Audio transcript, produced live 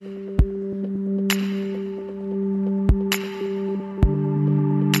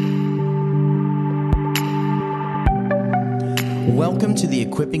Welcome to the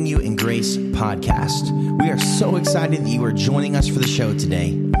Equipping You in Grace podcast. We are so excited that you are joining us for the show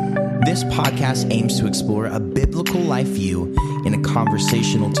today. This podcast aims to explore a biblical life view in a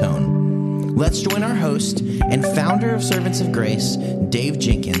conversational tone. Let's join our host and founder of Servants of Grace, Dave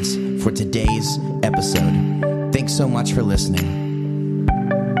Jenkins, for today's episode. Thanks so much for listening.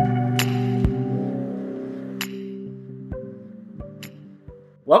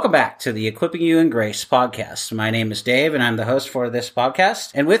 Welcome back to the Equipping You in Grace podcast. My name is Dave, and I'm the host for this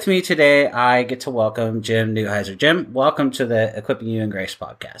podcast. And with me today, I get to welcome Jim Neuheiser. Jim, welcome to the Equipping You in Grace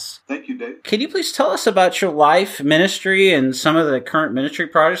podcast. Thank you, Dave. Can you please tell us about your life, ministry, and some of the current ministry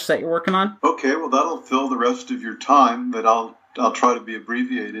projects that you're working on? Okay, well, that'll fill the rest of your time, but I'll try to be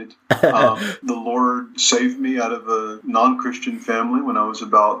abbreviated. The Lord saved me out of a non-Christian family when I was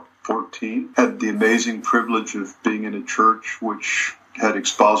about 14. Had the amazing privilege of being in a church which had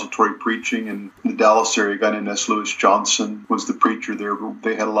expository preaching in the Dallas area. A guy named S. Lewis Johnson was the preacher there.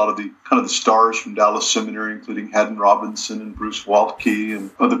 They had a lot of the stars from Dallas Seminary, including Haddon Robinson and Bruce Waltke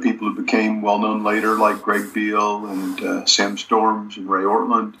and other people who became well-known later, like Greg Beale and Sam Storms and Ray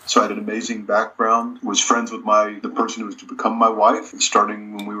Ortland. So I had an amazing background. Was friends with the person who was to become my wife,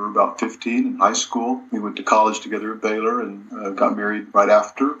 starting when we were about 15 in high school. We went to college together at Baylor and got married right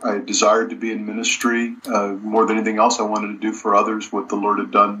after. I desired to be in ministry. More than anything else, I wanted to do for others what the Lord had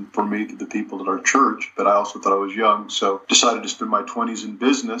done for me to the people at our church, but I also thought I was young, so decided to spend my 20s in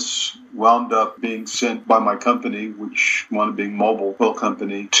business, wound up being sent by my company, which wound up being Mobil Oil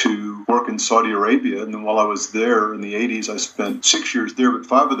Company, to work in Saudi Arabia. And then while I was there in the 80s, I spent 6 years there, but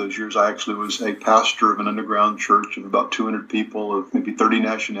 5 of those years I actually was a pastor of an underground church of about 200 people of maybe 30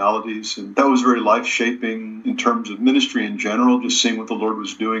 nationalities. And that was very life-shaping in terms of ministry in general, just seeing what the Lord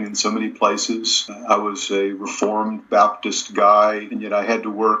was doing in so many places. I was a Reformed Baptist guy, and yet I had to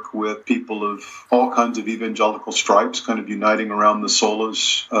work with people of all kinds of evangelical stripes, kind of uniting around the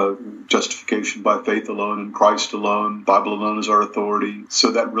solas, justification by faith alone and Christ alone, Bible alone is our authority.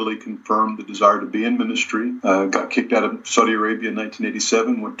 So that really confirmed the desire to be in ministry. Got kicked out of Saudi Arabia in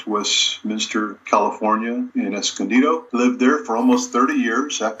 1987, went to Westminster, California in Escondido. Lived there for almost 30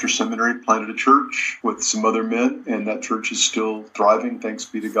 years. After seminary, planted a church with some other men, and that church is still thriving, thanks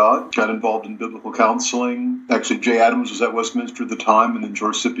be to God. Got involved in biblical counseling. Actually, Jay Adams was at Westminster at the time, and then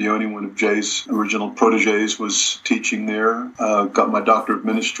George Scipione, one of Jay's original proteges, was teaching there. Got my doctorate of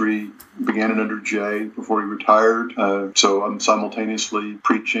ministry, began it under Jay before he retired. So I'm simultaneously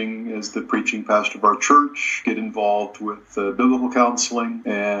preaching as the preaching pastor of our church, get involved with biblical counseling,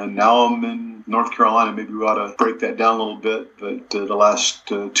 and now I'm in North Carolina. Maybe we ought to break that down a little bit, but the last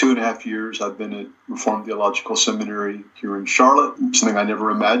 2.5 years I've been at Reformed Theological Seminary here in Charlotte, something I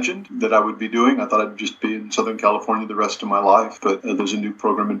never imagined that I would be doing. I thought I'd just be in Southern California the rest of my life, but there's a new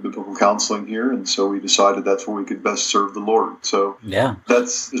program in biblical counseling here, and so we decided that's where we could best serve the Lord. So yeah,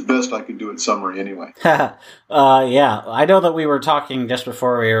 that's as best I could do it summary anyway. Yeah, I know that we were talking just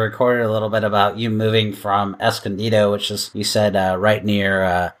before we recorded a little bit about you moving from Escondido, which is, you said, right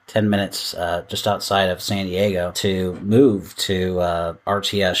near 10 minutes just outside of San Diego, to move to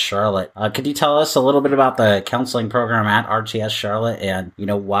RTS Charlotte. Could you tell us a little bit about the counseling program at RTS Charlotte and,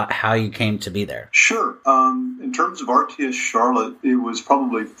 how you came to be there? Sure. In terms of RTS Charlotte, it was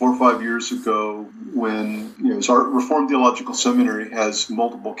probably 4 or 5 years ago when, our Reformed Theological Seminary has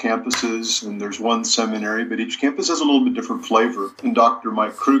multiple campuses, and there's one seminary, but each campus has a little bit different flavor. And Dr.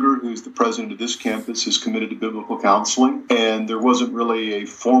 Mike Kruger, who's the president of this campus, is committed to biblical counseling, and there wasn't really a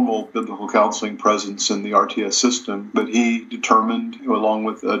formal biblical counseling presence in the RTS system, but he determined, along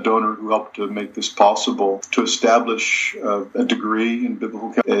with a donor who helped to make this possible, to establish a degree in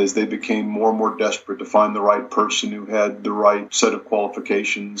biblical counseling as they became more and more desperate to find the right person who had the right set of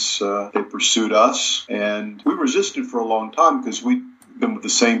qualifications. They pursued us, and we resisted for a long time because we'd been with the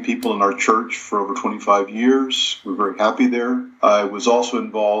same people in our church for over 25 years. We're very happy there. I was also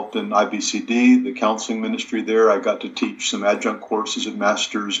involved in IBCD, the counseling ministry there. I got to teach some adjunct courses at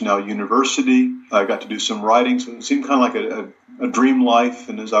Masters Now University. I got to do some writing, so it seemed kind of like a dream life,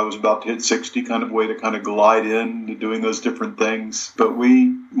 and as I was about to hit 60, kind of way to kind of glide into doing those different things. But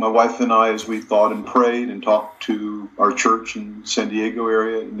my wife and I, as we thought and prayed and talked to our church in San Diego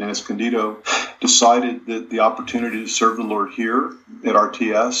area, in Escondido, decided that the opportunity to serve the Lord here at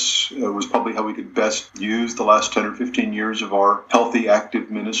RTS was probably how we could best use the last 10 or 15 years of our healthy, active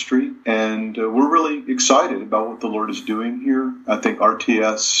ministry. And we're really excited about what the Lord is doing here. I think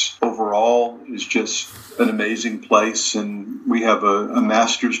RTS overall is just an amazing place, and we have a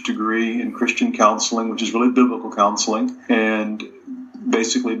master's degree in Christian counseling, which is really biblical counseling, and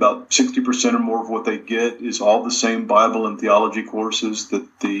basically about 60% or more of what they get is all the same Bible and theology courses that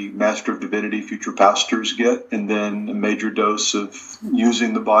the Master of Divinity future pastors get, and then a major dose of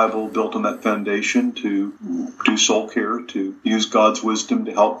using the Bible built on that foundation to do soul care, to use God's wisdom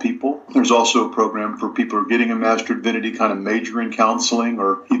to help people. There's also a program for people who are getting a Master of Divinity kind of major in counseling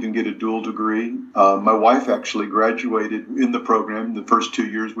or even get a dual degree. My wife actually graduated in the program. The first 2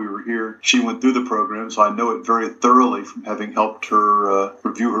 years we were here, she went through the program, so I know it very thoroughly from having helped her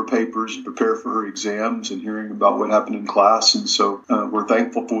review her papers and prepare for her exams and hearing about what happened in class. And so we're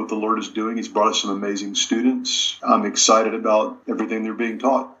thankful for what the Lord is doing. He's brought us some amazing students. I'm excited about everything they're being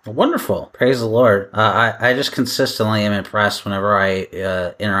taught. Wonderful. Praise the Lord. I just consistently am impressed whenever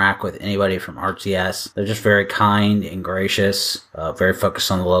I interact with anybody from RTS. They're just very kind and gracious, very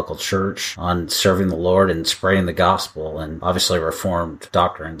focused on the local church, on serving the Lord and spreading the gospel, and obviously Reformed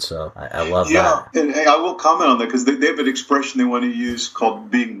doctrine. So I love that. Yeah, and hey, I will comment on that because they have an expression they want to use called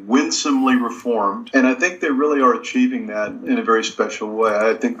being winsomely reformed. And I think they really are achieving that in a very special way.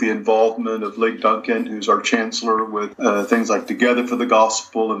 I think the involvement of Lake Duncan, who's our chancellor, with things like Together for the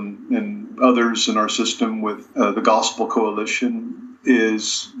Gospel and others in our system with the Gospel Coalition,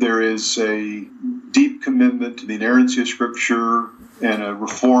 there is a deep commitment to the inerrancy of Scripture and a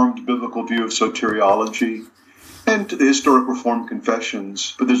reformed biblical view of soteriology and to the historic Reformed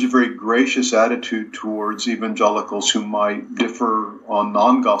confessions. But there's a very gracious attitude towards evangelicals who might differ on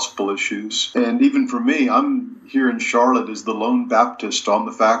non-gospel issues. And even for me, I'm here in Charlotte as the lone Baptist on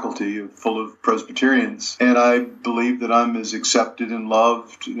the faculty full of Presbyterians. And I believe that I'm as accepted and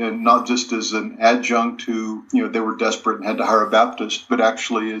loved, and not just as an adjunct who, they were desperate and had to hire a Baptist, but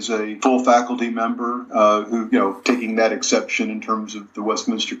actually as a full faculty member who, taking that exception in terms of the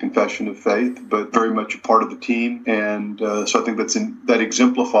Westminster Confession of Faith, but very much a part of the team. And so I think that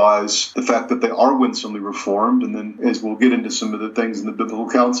exemplifies the fact that they are winsomely reformed. And then as we'll get into some of the things in the biblical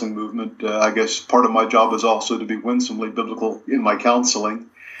counseling movement, I guess part of my job is also to be winsomely biblical in my counseling,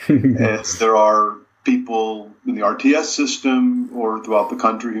 as there are people in the RTS system or throughout the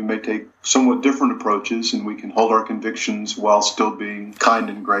country who may take somewhat different approaches, and we can hold our convictions while still being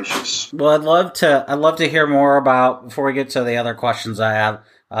kind and gracious. Well, I'd love to hear more about, before we get to the other questions I have,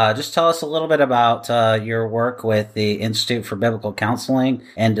 just tell us a little bit about your work with the Institute for Biblical Counseling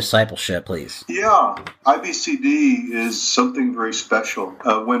and Discipleship, please. Yeah, IBCD is something very special.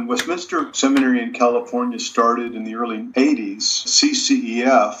 When Westminster Seminary in California started in the early 80s,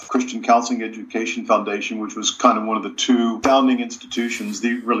 CCEF, Christian Counseling Education Foundation, which was kind of one of the two founding institutions,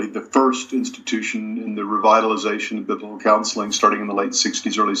 really the first institution in the revitalization of biblical counseling starting in the late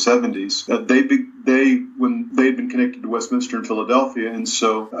 60s, early 70s, when they had been connected to Westminster in Philadelphia, and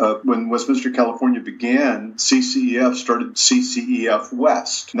so when Westminster, California began, CCEF started CCEF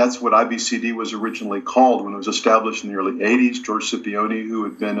West. And that's what IBCD was originally called when it was established in the early 80s. George Scipione, who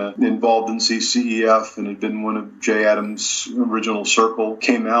had been involved in CCEF and had been one of Jay Adams' original circle,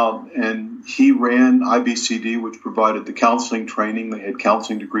 came out and he ran IBCD, which provided the counseling training. They had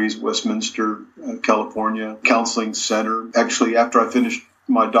counseling degrees at Westminster, California Counseling Center. Actually, after I finished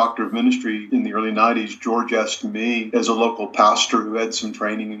my doctor of ministry in the early 90s, George asked me, as a local pastor who had some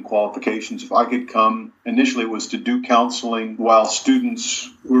training and qualifications, if I could come. Initially, it was to do counseling while students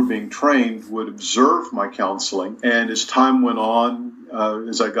who were being trained would observe my counseling. And as time went on,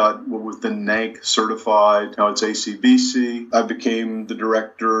 as I got what was then NANC certified, now it's ACBC, I became the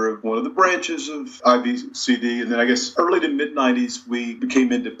director of one of the branches of IBCD. And then I guess early to mid-90s, we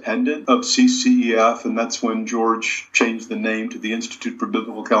became independent of CCEF, and that's when George changed the name to the Institute for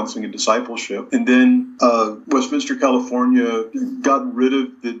Biblical Counseling and Discipleship. And then Westminster, California got rid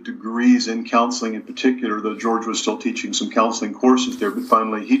of the degrees in counseling in particular, though George was still teaching some counseling courses there. But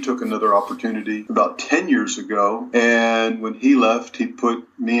finally, he took another opportunity about 10 years ago. And when he left, he put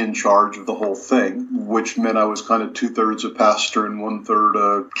me in charge of the whole thing, which meant I was kind of 2/3 a pastor and 1/3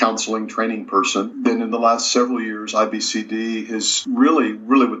 a counseling training person. Then in the last several years, IBCD has really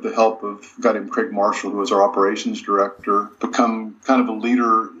with the help of a guy named Craig Marshall, who was our operations director, become kind of a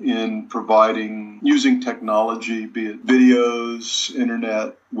leader in providing, using technology, be it videos,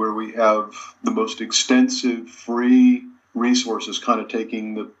 internet, where we have the most extensive free resources, kind of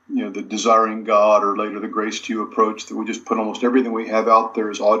taking the Desiring God or later the Grace to You approach, that we just put almost everything we have out there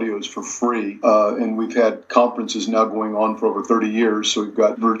as audios for free. And we've had conferences now going on for over 30 years, so we've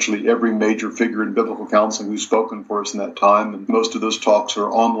got virtually every major figure in biblical counseling who's spoken for us in that time. And most of those talks are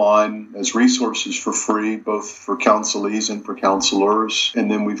online as resources for free, both for counselees and for counselors.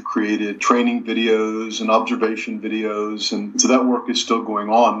 And then we've created training videos and observation videos. And so that work is still going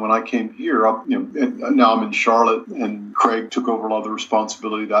on. When I came here, now I'm in Charlotte, and Craig took over a lot of the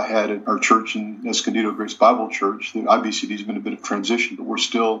responsibility that I had at our church in Escondido Grace Bible Church. The IBCD has been a bit of transition, but we're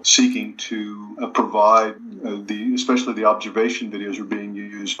still seeking to provide especially the observation videos are being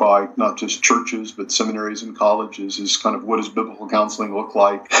used by not just churches, but seminaries and colleges is kind of what does biblical counseling look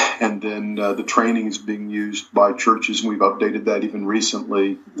like. And then the training is being used by churches, and we've updated that even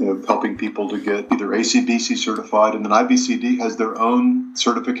recently, helping people to get either ACBC certified. And then IBCD has their own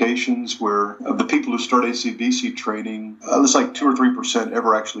certifications where of the people who start ACBC training, it's like 2 or 3%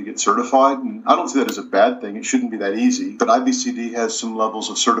 ever actually get certified. And I don't see that as a bad thing. It shouldn't be that easy. But IBCD has some levels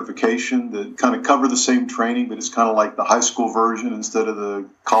of certification that kind of cover the same training, but it's kind of like the high school version instead of the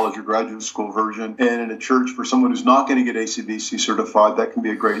college or graduate school version. And in a church, for someone who's not going to get ACBC certified, that can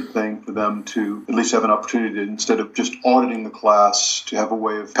be a great thing for them to at least have an opportunity to, instead of just auditing the class, to have a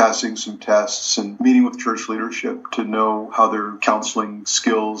way of passing some tests and meeting with church leadership to know how their counseling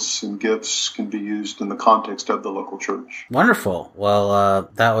skills and gifts can be used in the context of the local church. Wonderful. Well,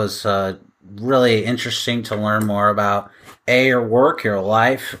 that was really interesting to learn more about your work, your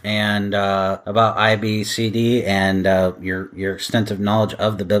life, and about IBCD and your extensive knowledge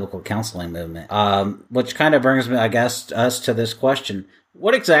of the biblical counseling movement. Which kind of brings me, I guess, us to this question.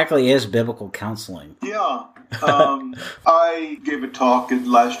 What exactly is biblical counseling? Yeah. I gave a talk at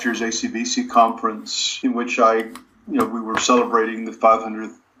last year's ACBC conference in which we were celebrating the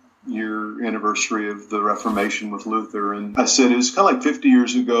 500th year anniversary of the Reformation with Luther. And I said it's kind of like 50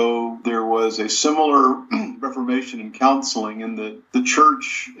 years ago, there was a similar Reformation in counseling in that the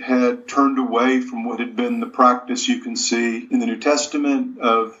church had turned away from what had been the practice you can see in the New Testament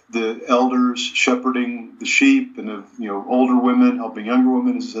of the elders shepherding the sheep and of older women helping younger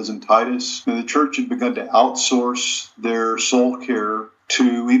women, as it says in Titus. And the church had begun to outsource their soul care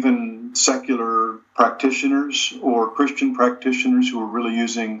to even secular practitioners or Christian practitioners who were really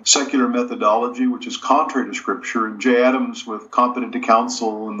using secular methodology, which is contrary to Scripture. And Jay Adams, with Competent to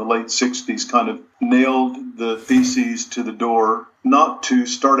Counsel in the late 60s, kind of nailed the theses to the door, not to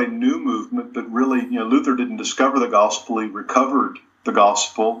start a new movement, but really, Luther didn't discover the gospel, he recovered the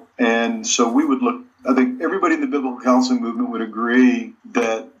gospel. And so we would look, I think everybody in the biblical counseling movement would agree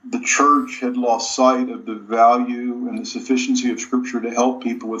that the church had lost sight of the value and the sufficiency of Scripture to help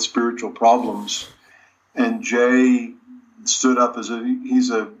people with spiritual problems. And Jay stood up he's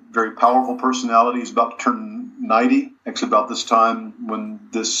a very powerful personality. He's about to turn 90, actually about this time when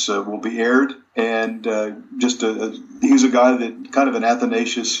this will be aired. And he's a guy that kind of an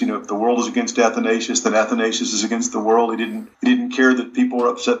Athanasius, if the world is against Athanasius, then Athanasius is against the world. He didn't care that people were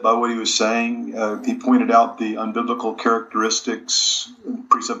upset by what he was saying. He pointed out the unbiblical characteristics,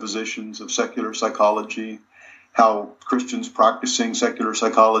 presuppositions of secular psychology, how Christians practicing secular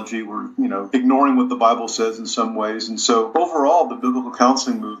psychology were, ignoring what the Bible says in some ways. And so overall, the biblical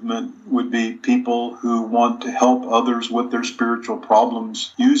counseling movement would be people who want to help others with their spiritual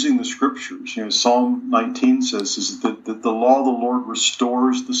problems using the Scriptures. Psalm 19 says is that the law of the Lord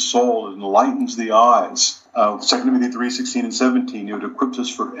restores the soul and enlightens the eyes. 2 Timothy 3:16 and 17, it equips us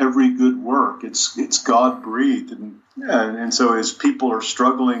for every good work. It's God-breathed. And so as people are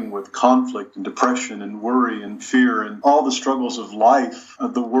struggling with conflict and depression and worry and fear and all the struggles of life,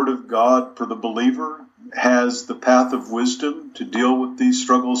 the Word of God for the believer has the path of wisdom to deal with these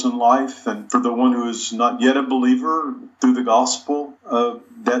struggles in life. And for the one who is not yet a believer, through the gospel,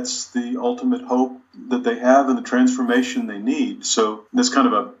 that's the ultimate hope that they have and the transformation they need. So that's kind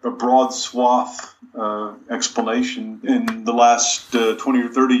of a broad swath explanation. In the last 20 or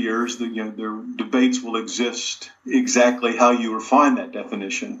 30 years, there debates will exist exactly how you refine that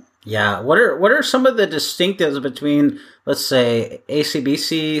definition. Yeah. What are some of the distinctives between, let's say,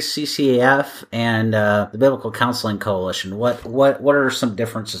 ACBC, CCAF, and the Biblical Counseling Coalition? What are some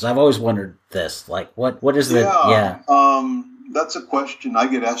differences? I've always wondered this. Like, what is the... That's a question I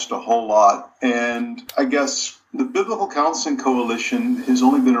get asked a whole lot. And I guess the Biblical Counseling Coalition has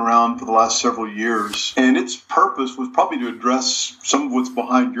only been around for the last several years. And its purpose was probably to address some of what's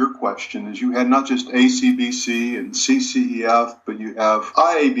behind your question, is you had not just ACBC and CCEF, but you have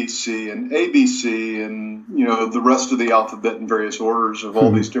IABC and ABC and, the rest of the alphabet in various orders of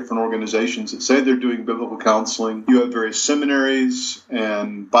all these different organizations that say they're doing biblical counseling. You have various seminaries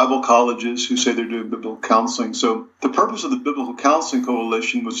and Bible colleges who say they're doing biblical counseling. So the purpose of the Biblical Counseling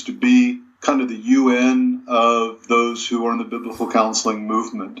Coalition was to be kind of the UN of those who are in the biblical counseling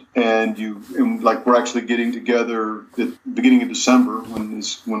movement. And we're actually getting together at the beginning of December when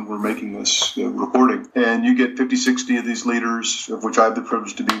we're making this recording. And you get 50, 60 of these leaders, of which I have the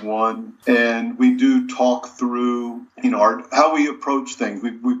privilege to be one. And we do talk through, how we approach things.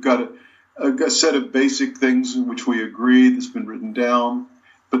 We've got a set of basic things in which we agree that's been written down.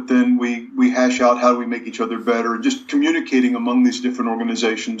 but then we hash out how do we make each other better, just communicating among these different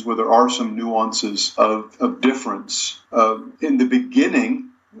organizations where there are some nuances of difference. In the beginning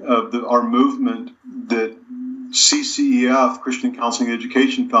of our movement, that CCEF, Christian Counseling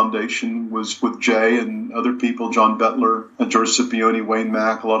Education Foundation, was with Jay and other people, John Bettler, George Scipione, Wayne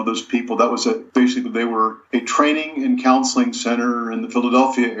Mack, a lot of those people. That was basically they were a training and counseling center in the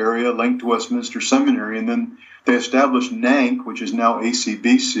Philadelphia area linked to Westminster Seminary. And then they established NANC, which is now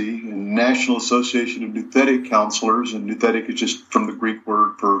ACBC, National Association of Nouthetic Counselors, and nouthetic is just from the Greek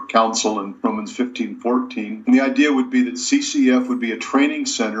word for counsel in Romans 15:14. And the idea would be that CCF would be a training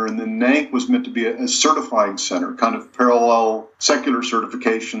center, and then NANC was meant to be a certifying center, kind of parallel secular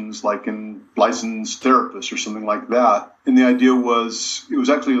certifications like in licensed therapists or something like that. And the idea was it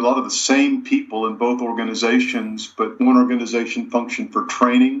was actually a lot of the same people in both organizations, but one organization functioned for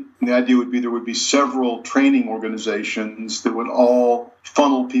training. And the idea would be there would be several training organizations that would all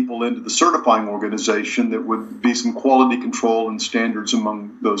funnel people into the certifying organization. That would be some quality control and standards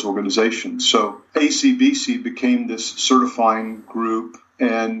among those organizations. So ACBC became this certifying group,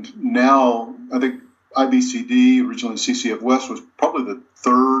 and now I think IBCD, originally CCF West, was probably the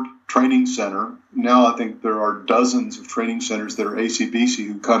third training center. Now I think there are dozens of training centers that are ACBC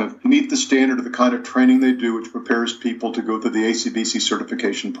who kind of meet the standard of the kind of training they do, which prepares people to go through the ACBC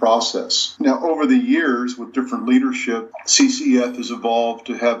certification process. Now, over the years, with different leadership, CCF has evolved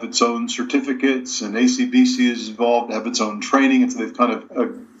to have its own certificates, and ACBC has evolved to have its own training, and so they've kind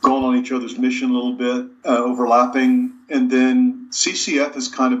of gone on each other's mission a little bit, overlapping. And then CCF has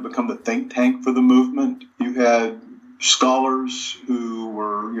kind of become the think tank for the movement. You had scholars who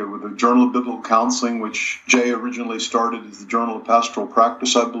were, with the Journal of Biblical Counseling, which Jay originally started as the Journal of Pastoral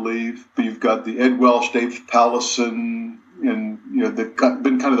Practice, I believe. But you've got the Ed Welch, Dave Pallison, and they've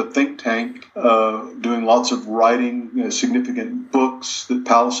been kind of the think tank, doing lots of writing, significant books that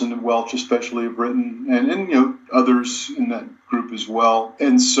Pallison and Welch especially have written, and others in that group as well.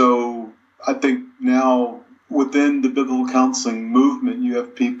 And so I think now within the biblical counseling movement, you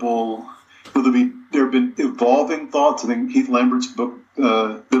have people. There have been evolving thoughts. I think Heath Lambert's book,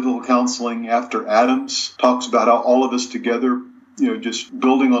 Biblical Counseling After Adams, talks about how all of us together, just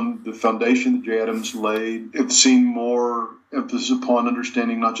building on the foundation that Jay Adams laid, have seen more emphasis upon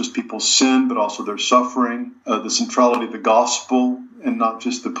understanding not just people's sin, but also their suffering, the centrality of the gospel, and not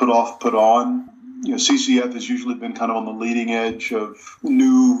just the put off, put on. CCF has usually been kind of on the leading edge of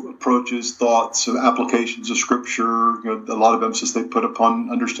new approaches, thoughts, applications of Scripture. A lot of emphasis they put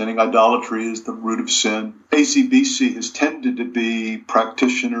upon understanding idolatry as the root of sin. ACBC has tended to be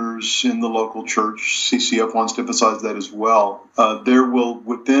practitioners in the local church. CCF wants to emphasize that as well. There will,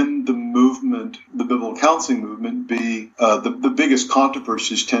 within the movement, the biblical counseling movement, be the biggest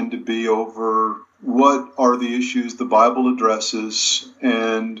controversies tend to be over what are the issues the Bible addresses,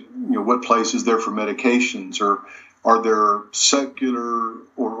 and what place is there for medications, or are there secular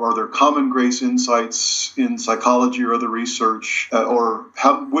or are there common grace insights in psychology or other research, or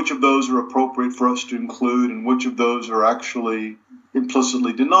which of those are appropriate for us to include, and which of those are actually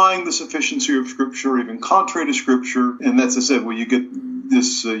implicitly denying the sufficiency of Scripture, or even contrary to Scripture. And that's, I said, you get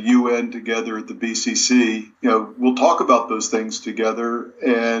this UN together at the BCC, we'll talk about those things together,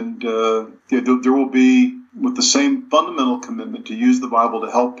 and there will be, with the same fundamental commitment to use the Bible to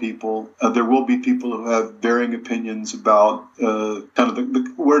help people, there will be people who have varying opinions about kind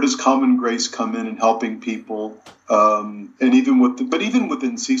of where does common grace come in helping people, and even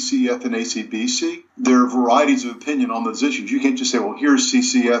within CCF and ACBC, there are varieties of opinion on those issues. You can't just say, well, here's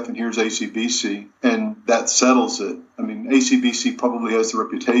CCF and here's ACBC, and that settles it. I mean, ACBC probably has the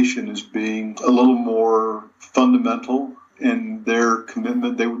reputation as being a little more fundamental in their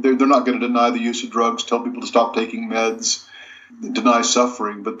commitment. They're not going to deny the use of drugs, tell people to stop taking meds, deny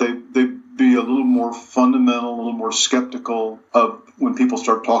suffering, but they'd be a little more fundamental, a little more skeptical of when people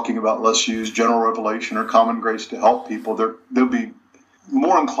start talking about let's use general revelation or common grace to help people. They'll be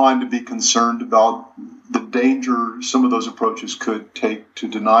more inclined to be concerned about the danger some of those approaches could take to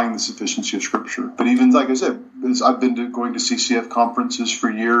denying the sufficiency of Scripture. But even, like I said, I've been going to CCF conferences for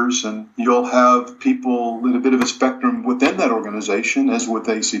years, and you'll have people in a bit of a spectrum within that organization, as with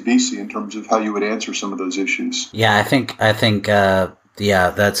ACBC, in terms of how you would answer some of those issues. Yeah, I think,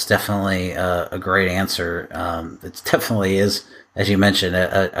 that's definitely a great answer. It definitely is, as you mentioned,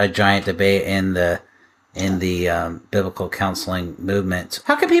 a giant debate in the biblical counseling movement.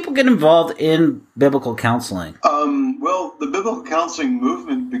 How can people get involved in biblical counseling? Well, the biblical counseling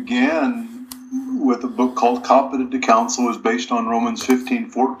movement began with a book called Competent to Counsel, is based on Romans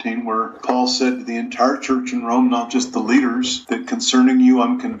 15:14, where Paul said to the entire church in Rome, not just the leaders, that concerning you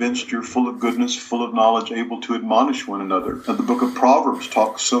I'm convinced you're full of goodness, full of knowledge, able to admonish one another. And the book of Proverbs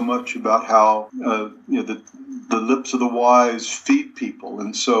talks so much about how the lips of the wise feed people.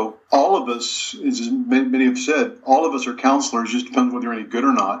 And so all of us, as many have said, all of us are counselors, just depends whether you're any good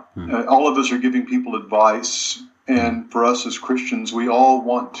or not. All of us are giving people advice. And for us as Christians, we all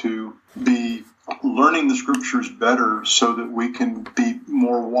want to be learning the scriptures better so that we can be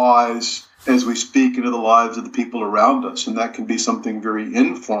more wise as we speak into the lives of the people around us. And that can be something very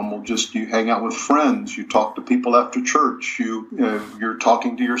informal. Just you hang out with friends, you talk to people after church, you're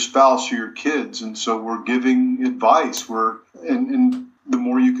talking to your spouse or your kids. And so we're giving advice. And the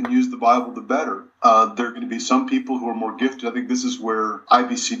more you can use the Bible, the better. There are going to be some people who are more gifted. I think this is where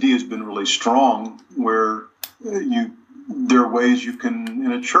IBCD has been really strong, where there are ways you can,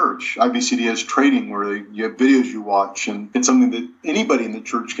 in a church, IBCD has training where you have videos you watch, and it's something that anybody in the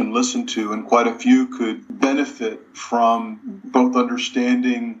church can listen to, and quite a few could benefit from both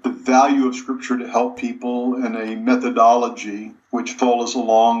understanding the value of Scripture to help people and a methodology which follows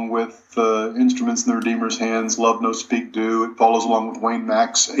along with Instruments in the Redeemer's Hands, Love, No, Speak, Do. It follows along with Wayne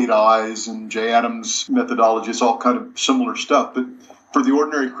Mack's 8 Eyes and Jay Adams' methodology. It's all kind of similar stuff, but for the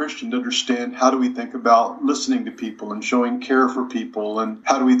ordinary Christian to understand, how do we think about listening to people and showing care for people, and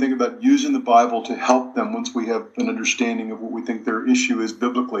how do we think about using the Bible to help them once we have an understanding of what we think their issue is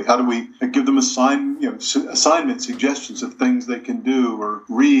biblically? How do we give them assignments, suggestions of things they can do or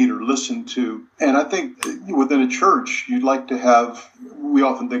read or listen to? And I think within a church, you'd like to have, we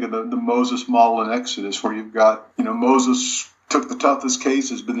often think of the Moses model in Exodus, where you've got, Moses took the toughest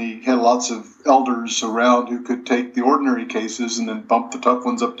cases, but he had lots of elders around who could take the ordinary cases and then bump the tough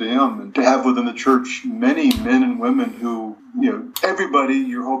ones up to him. And to have within the church many men and women who, everybody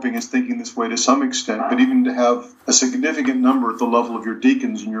you're hoping is thinking this way to some extent, but even to have a significant number at the level of your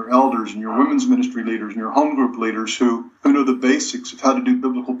deacons and your elders and your women's ministry leaders and your home group leaders who know the basics of how to do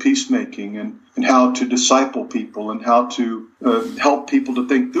biblical peacemaking and how to disciple people and how to help people to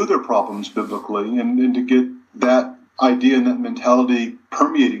think through their problems biblically, and to get that idea and that mentality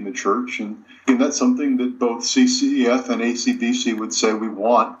permeating the church. And that's something that both CCEF and ACBC would say we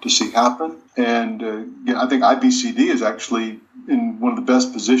want to see happen. And I think IBCD is actually in one of the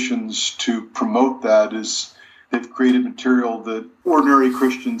best positions to promote that. Is they've created material that ordinary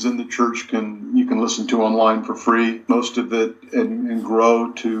Christians in the church you can listen to online for free, most of it, and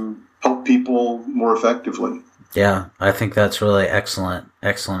grow to help people more effectively. Yeah, I think that's really excellent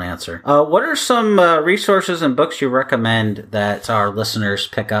answer. What are some resources and books you recommend that our listeners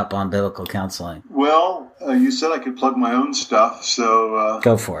pick up on biblical counseling? Well, you said I could plug my own stuff, so...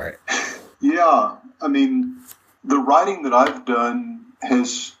 Go for it. Yeah, I mean, the writing that I've done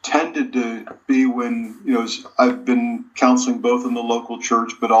has tended to be when, I've been counseling both in the local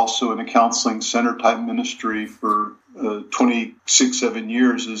church, but also in a counseling center type ministry for 7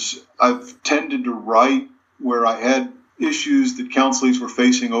 years, is I've tended to write where I had issues that counselees were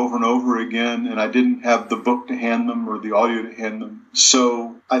facing over and over again, and I didn't have the book to hand them or the audio to hand them.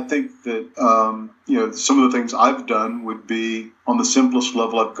 So I think that, some of the things I've done would be, on the simplest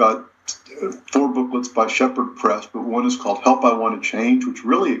level, I've got 4 booklets by Shepherd Press, but one is called Help I Want to Change, which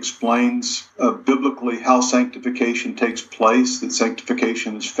really explains biblically how sanctification takes place, that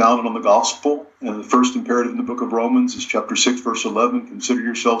sanctification is founded on the gospel. And the first imperative in the book of Romans is chapter 6, verse 11, consider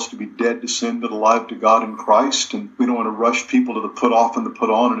yourselves to be dead to sin, but alive to God in Christ. And we don't want to rush people to the put off and the put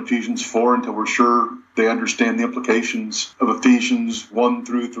on in Ephesians 4 until we're sure they understand the implications of Ephesians 1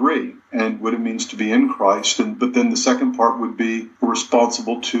 through 3 and what it means to be in Christ. But then the second part would be we're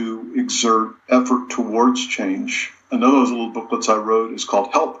responsible to exert effort towards change. Another of those little booklets I wrote is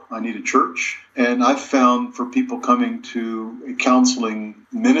called Help, I Need a Church. And I've found for people coming to a counseling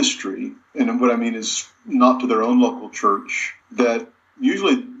ministry, and what I mean is not to their own local church, that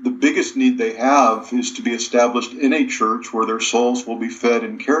usually the biggest need they have is to be established in a church where their souls will be fed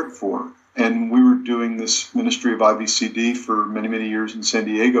and cared for. And we were doing this ministry of IBCD for many, many years in San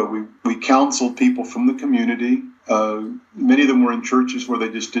Diego. We counseled people from the community. Many of them were in churches where they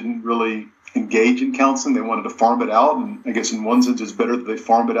just didn't really engage in counseling. They wanted to farm it out. And I guess in one sense it's better that they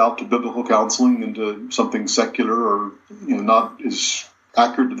farm it out to biblical counseling than to something secular or not as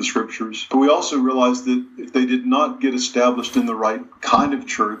accurate to the scriptures. But we also realized that if they did not get established in the right kind of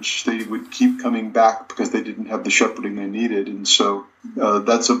church, they would keep coming back because they didn't have the shepherding they needed. And so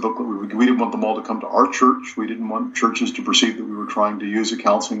that's a book that we didn't want them all to come to our church. We didn't want churches to perceive that we were trying to use a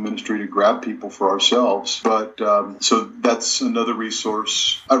counseling ministry to grab people for ourselves. But so that's another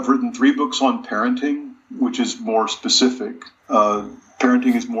resource. I've written 3 books on parenting, which is more specific.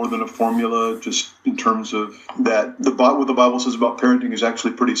 Parenting is more than a formula, just in terms of that. What the Bible says about parenting is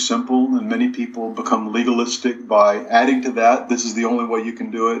actually pretty simple, and many people become legalistic by adding to that. This is the only way you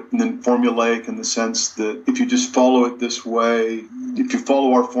can do it, and then formulaic in the sense that if you just follow it this way, if you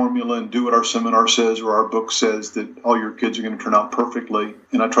follow our formula and do what our seminar says or our book says, that all your kids are going to turn out perfectly.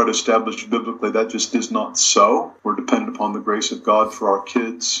 And I try to establish biblically that just is not so. We're dependent upon the grace of God for our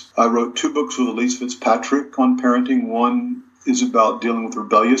kids. I wrote 2 books with Elise Fitzpatrick on parenting. One is about dealing with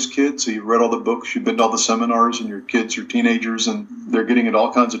rebellious kids. So you've read all the books, you've been to all the seminars, and your kids are teenagers and they're getting in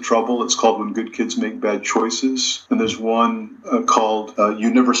all kinds of trouble. It's called When Good Kids Make Bad Choices. And there's one called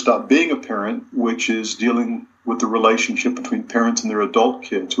You Never Stop Being a Parent, which is dealing with the relationship between parents and their adult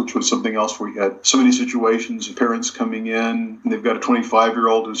kids, which was something else where we had so many situations of parents coming in and they've got a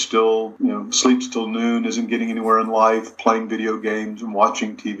 25-year-old who still, sleeps till noon, isn't getting anywhere in life, playing video games and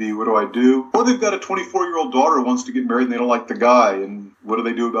watching TV. What do I do? Or they've got a 24-year-old daughter who wants to get married and they don't like the guy. And what do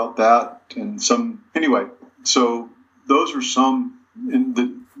they do about that? Anyway, so those are some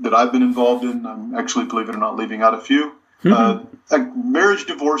that I've been involved in. I'm actually, believe it or not, leaving out a few. Marriage,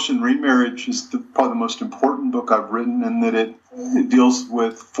 Divorce, and Remarriage is probably the most important book I've written, in that it deals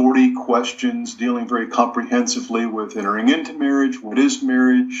with 40 questions, dealing very comprehensively with entering into marriage. What is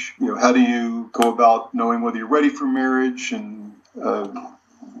marriage? How do you go about knowing whether you're ready for marriage, and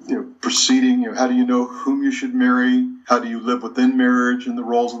proceeding? How do you know whom you should marry? How do you live within marriage and the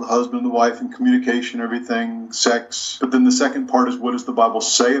roles of the husband and the wife and communication, everything, sex? But then the second part is, what does the Bible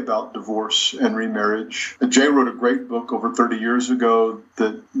say about divorce and remarriage? Jay wrote a great book over 30 years ago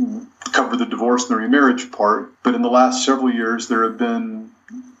that covered the divorce and the remarriage part. But in the last several years, there have been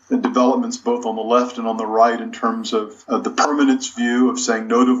developments both on the left and on the right in terms of the permanence view of saying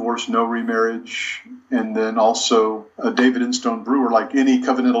no divorce, no remarriage. And then also David Instone Brewer, like any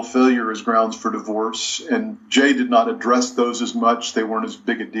covenantal failure is grounds for divorce. And Jay did not address those as much. They weren't as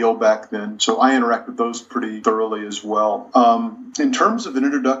big a deal back then. So I interact with those pretty thoroughly as well. In terms of an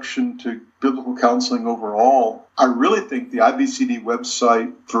introduction to biblical counseling overall, I really think the IBCD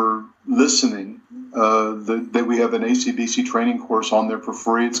website for listening, that we have an ACBC training course on there for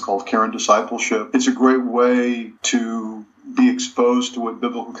free. It's called Care and Discipleship. It's a great way to be exposed to what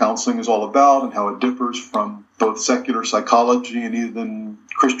biblical counseling is all about and how it differs from both secular psychology and even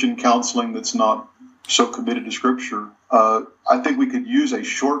Christian counseling that's not so committed to Scripture. I think we could use a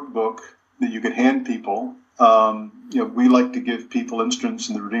short book that you could hand people. We like to give people Instruments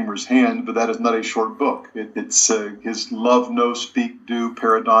in the Redeemer's Hand, but that is not a short book. It's his Love, Know, Speak, Do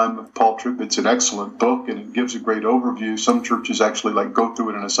paradigm of Paul Tripp. It's an excellent book, and it gives a great overview. Some churches actually go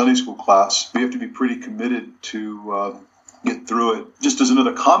through it in a Sunday school class. We have to be pretty committed to get through it. Just as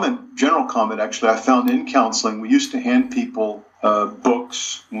another general comment, actually, I found in counseling, we used to hand people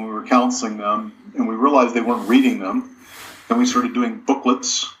books when we were counseling them, and we realized they weren't reading them. And we started doing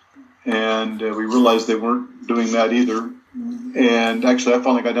booklets, and we realized they weren't doing that either. And actually, I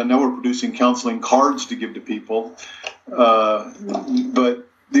finally got done. Now we're producing counseling cards to give to people. But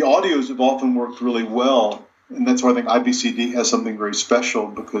the audios have often worked really well, and that's why I think IBCD has something very special,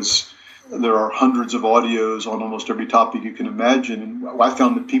 because there are hundreds of audios on almost every topic you can imagine. And I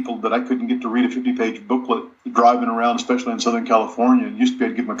found that people that I couldn't get to read a 50-page booklet driving around, especially in Southern California, and used to be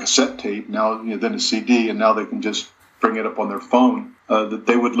able to give them a cassette tape, now then a CD, and now they can just bring it up on their phone, that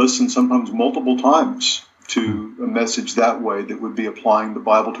they would listen sometimes multiple times to a message that way that would be applying the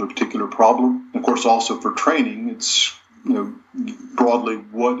Bible to a particular problem. And of course, also for training, it's broadly,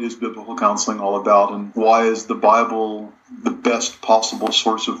 what is biblical counseling all about, and why is the Bible the best possible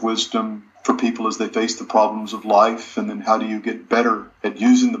source of wisdom for people as they face the problems of life, and then how do you get better at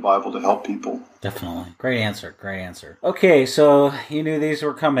using the Bible to help people? Definitely. Great answer. Okay, so you knew these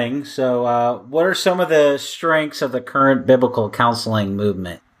were coming. So what are some of the strengths of the current biblical counseling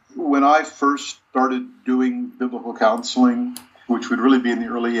movement? When I first started doing biblical counseling, which would really be in the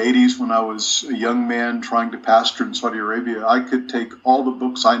early 80s when I was a young man trying to pastor in Saudi Arabia, I could take all the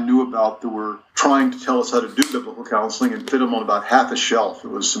books I knew about that were trying to tell us how to do biblical counseling and fit them on about half a shelf. It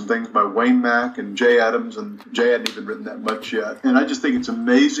was some things by Wayne Mack and Jay Adams, and Jay hadn't even written that much yet. And I just think it's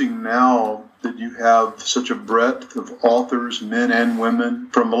amazing now that you have such a breadth of authors, men and women,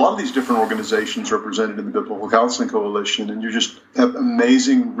 from a lot of these different organizations represented in the Biblical Counseling Coalition. And you just have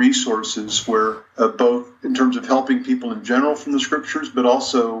amazing resources where both in terms of helping people in general from the Scriptures, but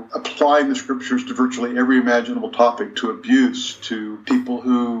also applying the Scriptures to virtually every imaginable topic, to abuse, to people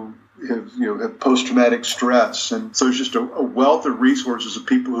who have post-traumatic stress. And so there's just a wealth of resources of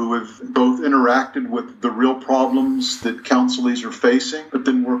people who have both interacted with the real problems that counselees are facing, but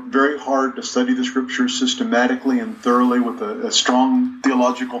then work very hard to study the scriptures systematically and thoroughly with a strong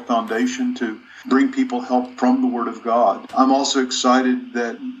theological foundation to bring people help from the Word of God. I'm also excited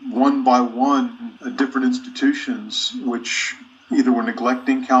that one by one, different institutions which either were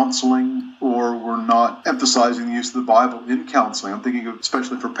neglecting counseling or were not emphasizing the use of the Bible in counseling. I'm thinking of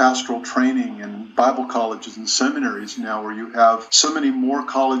especially for pastoral training and Bible colleges and seminaries now, where you have so many more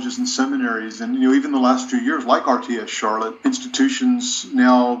colleges and seminaries, and even the last few years, like RTS Charlotte, institutions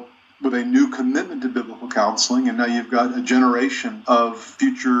now with a new commitment to biblical counseling, and now you've got a generation of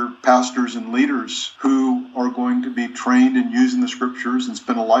future pastors and leaders who are going to be trained in using the scriptures and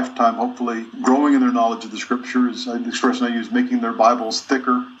spend a lifetime hopefully growing in their knowledge of the scriptures. The expression I use, making their Bibles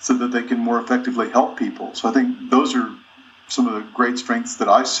thicker so that they can more effectively help people. So I think those are some of the great strengths that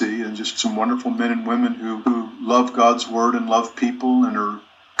I see, and just some wonderful men and women who love God's Word and love people and are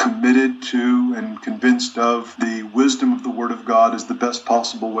committed to and convinced of the wisdom of the Word of God is the best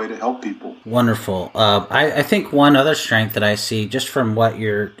possible way to help people. Wonderful. I think one other strength that I see just from what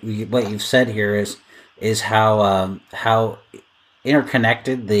you've said here is how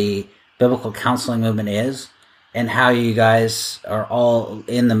interconnected the biblical counseling movement is, and how you guys are all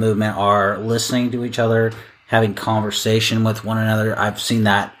in the movement are listening to each other, having conversation with one another. I've seen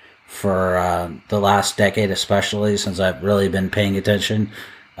that for the last decade, especially since I've really been paying attention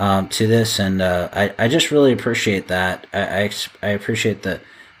to this, and I just really appreciate that. I appreciate the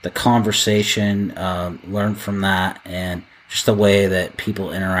conversation, learn from that, and just the way that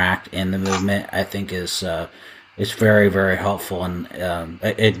people interact in the movement. I think is very, very helpful, and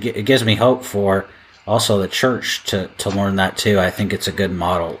it gives me hope for also the church to learn that too. I think it's a good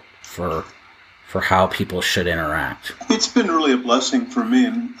model for how people should interact. It's been really a blessing for me,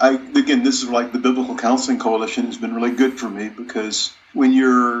 and again, this is like the Biblical Counseling Coalition has been really good for me, because when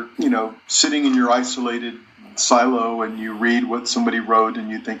you're, sitting in your isolated silo and you read what somebody wrote and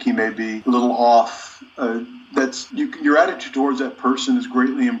you think he may be a little off, your attitude towards that person is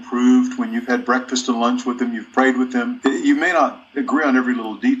greatly improved when you've had breakfast and lunch with them, you've prayed with them. You may not agree on every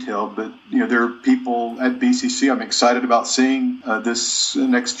little detail, but there are people at BCC I'm excited about seeing this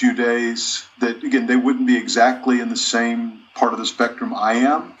next few days that, again, they wouldn't be exactly in the same part of the spectrum I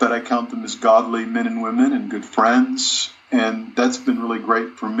am, but I count them as godly men and women and good friends. And that's been really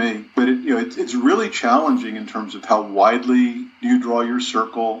great for me. But it's really challenging in terms of how widely you draw your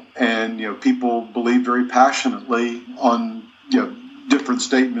circle. And people believe very passionately on different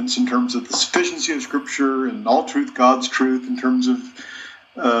statements in terms of the sufficiency of Scripture and all truth, God's truth, in terms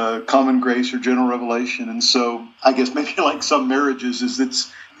of common grace or general revelation. And so I guess maybe like some marriages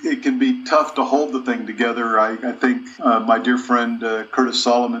it can be tough to hold the thing together. I think my dear friend Curtis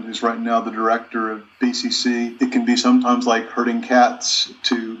Solomon, who's right now the director of BCC, it can be sometimes like herding cats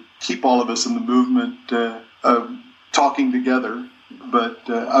to keep all of us in the movement talking together. But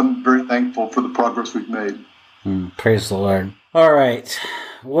I'm very thankful for the progress we've made. Praise the Lord. All right.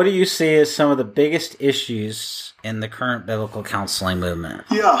 What do you see as some of the biggest issues in the current biblical counseling movement?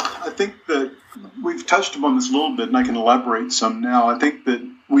 Yeah, I think that we've touched upon this a little bit, and I can elaborate some now. I think that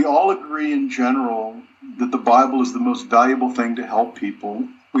we all agree in general that the Bible is the most valuable thing to help people.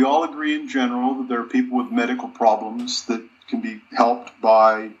 We all agree in general that there are people with medical problems that can be helped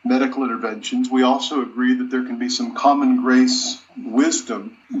by medical interventions. We also agree that there can be some common grace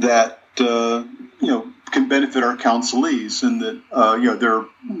wisdom that can benefit our counselees, and that there are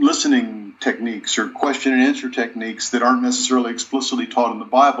listening techniques or question and answer techniques that aren't necessarily explicitly taught in the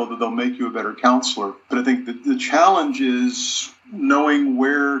Bible that they'll make you a better counselor. But I think that the challenge is knowing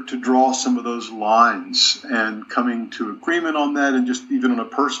where to draw some of those lines and coming to agreement on that, and just even on a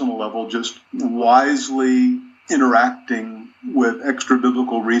personal level, just wisely interacting with extra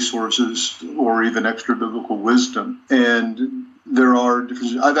biblical resources or even extra biblical wisdom. And there are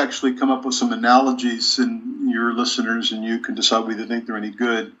different. I've actually come up with some analogies, and your listeners and you can decide whether you think they're any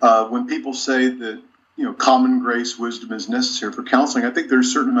good. When people say that common grace wisdom is necessary for counseling, I think there's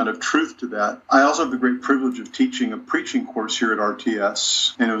a certain amount of truth to that. I also have the great privilege of teaching a preaching course here at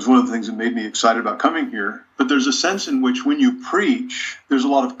RTS, and it was one of the things that made me excited about coming here. But there's a sense in which when you preach, there's a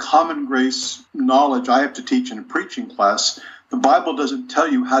lot of common grace knowledge I have to teach in a preaching class. The Bible doesn't tell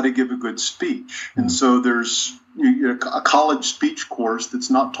you how to give a good speech. And so there's a college speech course that's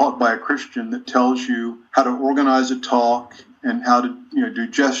not taught by a Christian that tells you how to organize a talk and how to do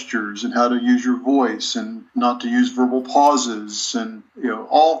gestures and how to use your voice and not to use verbal pauses and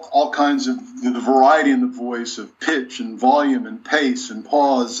all kinds of the variety in the voice of pitch and volume and pace and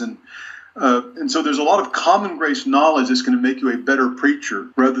pause. And And so there's a lot of common grace knowledge that's going to make you a better preacher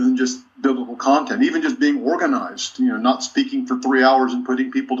rather than just biblical content, even just being organized, not speaking for 3 hours and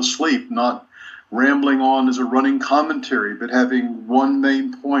putting people to sleep, not rambling on as a running commentary, but having one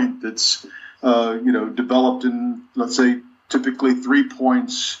main point that's, developed in, let's say, typically 3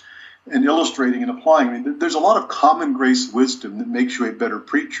 points and illustrating and applying. I mean, there's a lot of common grace wisdom that makes you a better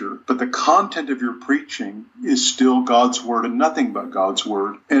preacher, but the content of your preaching is still God's word and nothing but God's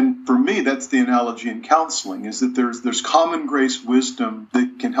word. And for me, that's the analogy in counseling, is that there's common grace wisdom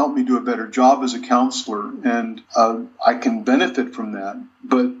that can help me do a better job as a counselor, and I can benefit from that.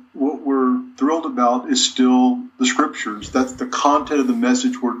 But what we're thrilled about is still the scriptures. That's the content of the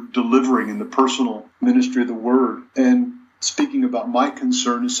message we're delivering in the personal ministry of the word. And speaking about my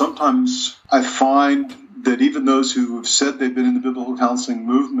concern is sometimes I find that even those who have said they've been in the biblical counseling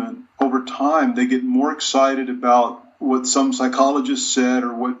movement, over time they get more excited about what some psychologists said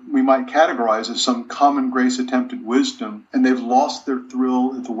or what we might categorize as some common grace attempted wisdom, and they've lost their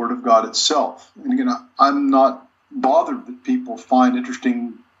thrill at the Word of God itself. And again, I'm not bothered that people find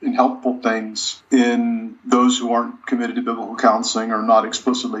interesting and helpful things in those who aren't committed to biblical counseling or not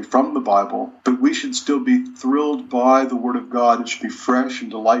explicitly from the Bible. But we should still be thrilled by the Word of God. It should be fresh and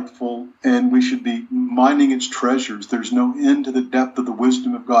delightful, and we should be mining its treasures. There's no end to the depth of the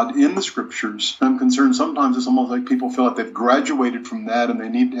wisdom of God in the Scriptures. I'm concerned sometimes it's almost like people feel like they've graduated from that and they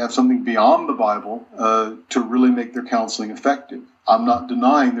need to have something beyond the Bible to really make their counseling effective. I'm not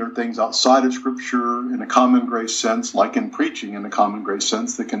denying there are things outside of Scripture in a common grace sense, like in preaching in a common grace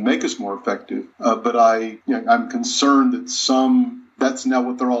sense, that can make us more effective. But I'm concerned that that's now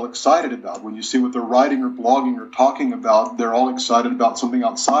what they're all excited about. When you see what they're writing or blogging or talking about, they're all excited about something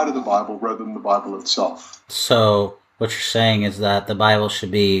outside of the Bible rather than the Bible itself. So what you're saying is that the Bible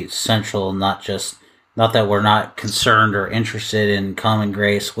should be central, not that we're not concerned or interested in common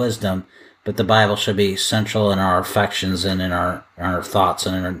grace wisdom, but the Bible should be central in our affections and in our thoughts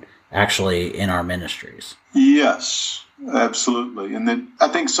and actually in our ministries. Yes, absolutely. And then I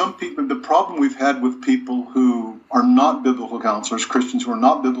think some people, the problem we've had with people who are not biblical counselors, Christians who are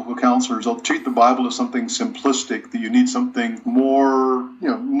not biblical counselors, they'll treat the Bible as something simplistic, that you need something more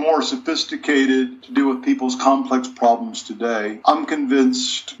sophisticated to deal with people's complex problems today. I'm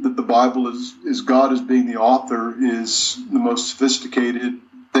convinced that the Bible is God as being the author is the most sophisticated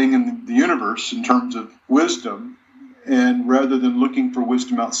thing in the universe in terms of wisdom, and rather than looking for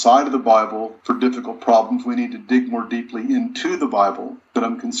wisdom outside of the Bible for difficult problems, we need to dig more deeply into the Bible. But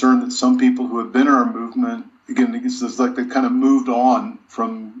I'm concerned that some people who have been in our movement, again, it's like they've kind of moved on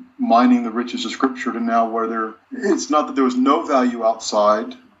from mining the riches of Scripture to now where it's not that there was no value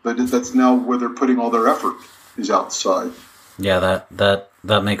outside, but that's now where they're putting all their effort is outside. Yeah,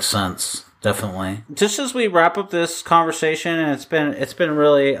 that makes sense. Definitely. Just as we wrap up this conversation, and it's been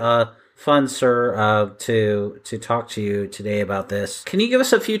really fun, sir, to talk to you today about this. Can you give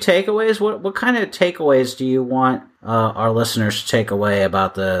us a few takeaways? What kind of takeaways do you want our listeners to take away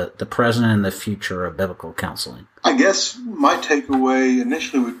about the present and the future of biblical counseling? I guess my takeaway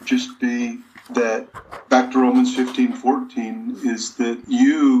initially would just be that, back to Romans 15:14, is that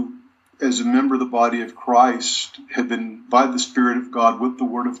you, as a member of the body of Christ, have been, by the Spirit of God, with the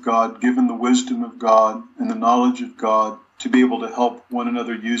Word of God, given the wisdom of God and the knowledge of God to be able to help one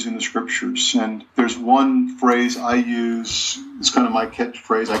another using the Scriptures. And there's one phrase I use, it's kind of my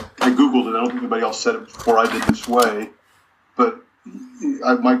catchphrase. I Googled it. I don't think anybody else said it before I did this way. But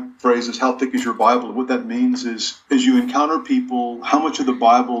my phrase is, how thick is your Bible? And what that means is, as you encounter people, how much of the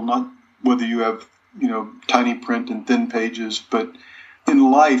Bible, not whether you have tiny print and thin pages, but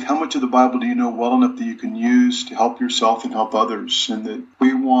in life, how much of the Bible do you know well enough that you can use to help yourself and help others? And that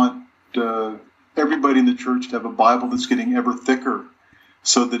we want everybody in the church to have a Bible that's getting ever thicker,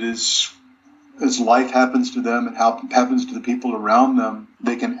 so that as life happens to them and happens to the people around them,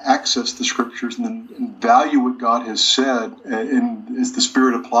 they can access the Scriptures and value what God has said, and as the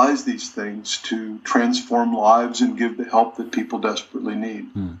Spirit applies these things to transform lives and give the help that people desperately need.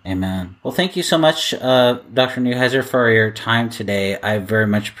 Amen. Well, thank you so much, Dr. Neuheiser, for your time today. I very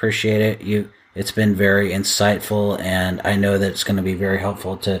much appreciate it. It's been very insightful, and I know that it's going to be very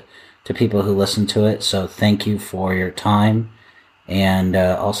helpful to people who listen to it. So thank you for your time, and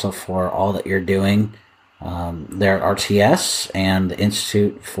also for all that you're doing there at RTS and the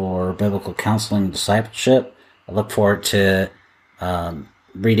Institute for Biblical Counseling and Discipleship. I look forward to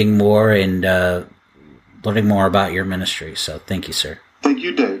reading more and learning more about your ministry. So thank you, sir. Thank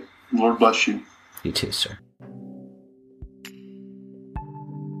you, Dave. Lord bless you. You too, sir.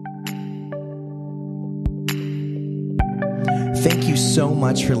 Thank you so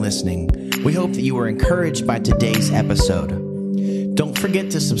much for listening. We hope that you were encouraged by today's episode. Don't forget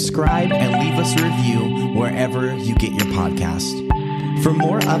to subscribe and leave us a review wherever you get your podcast. For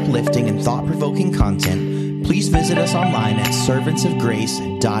more uplifting and thought-provoking content, please visit us online at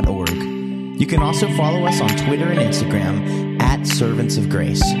servantsofgrace.org. You can also follow us on Twitter and Instagram at Servants of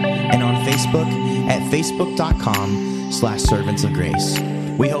Grace, and on Facebook at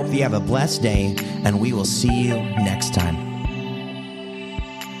facebook.com/servantsofgrace. We hope you have a blessed day, and we will see you next time.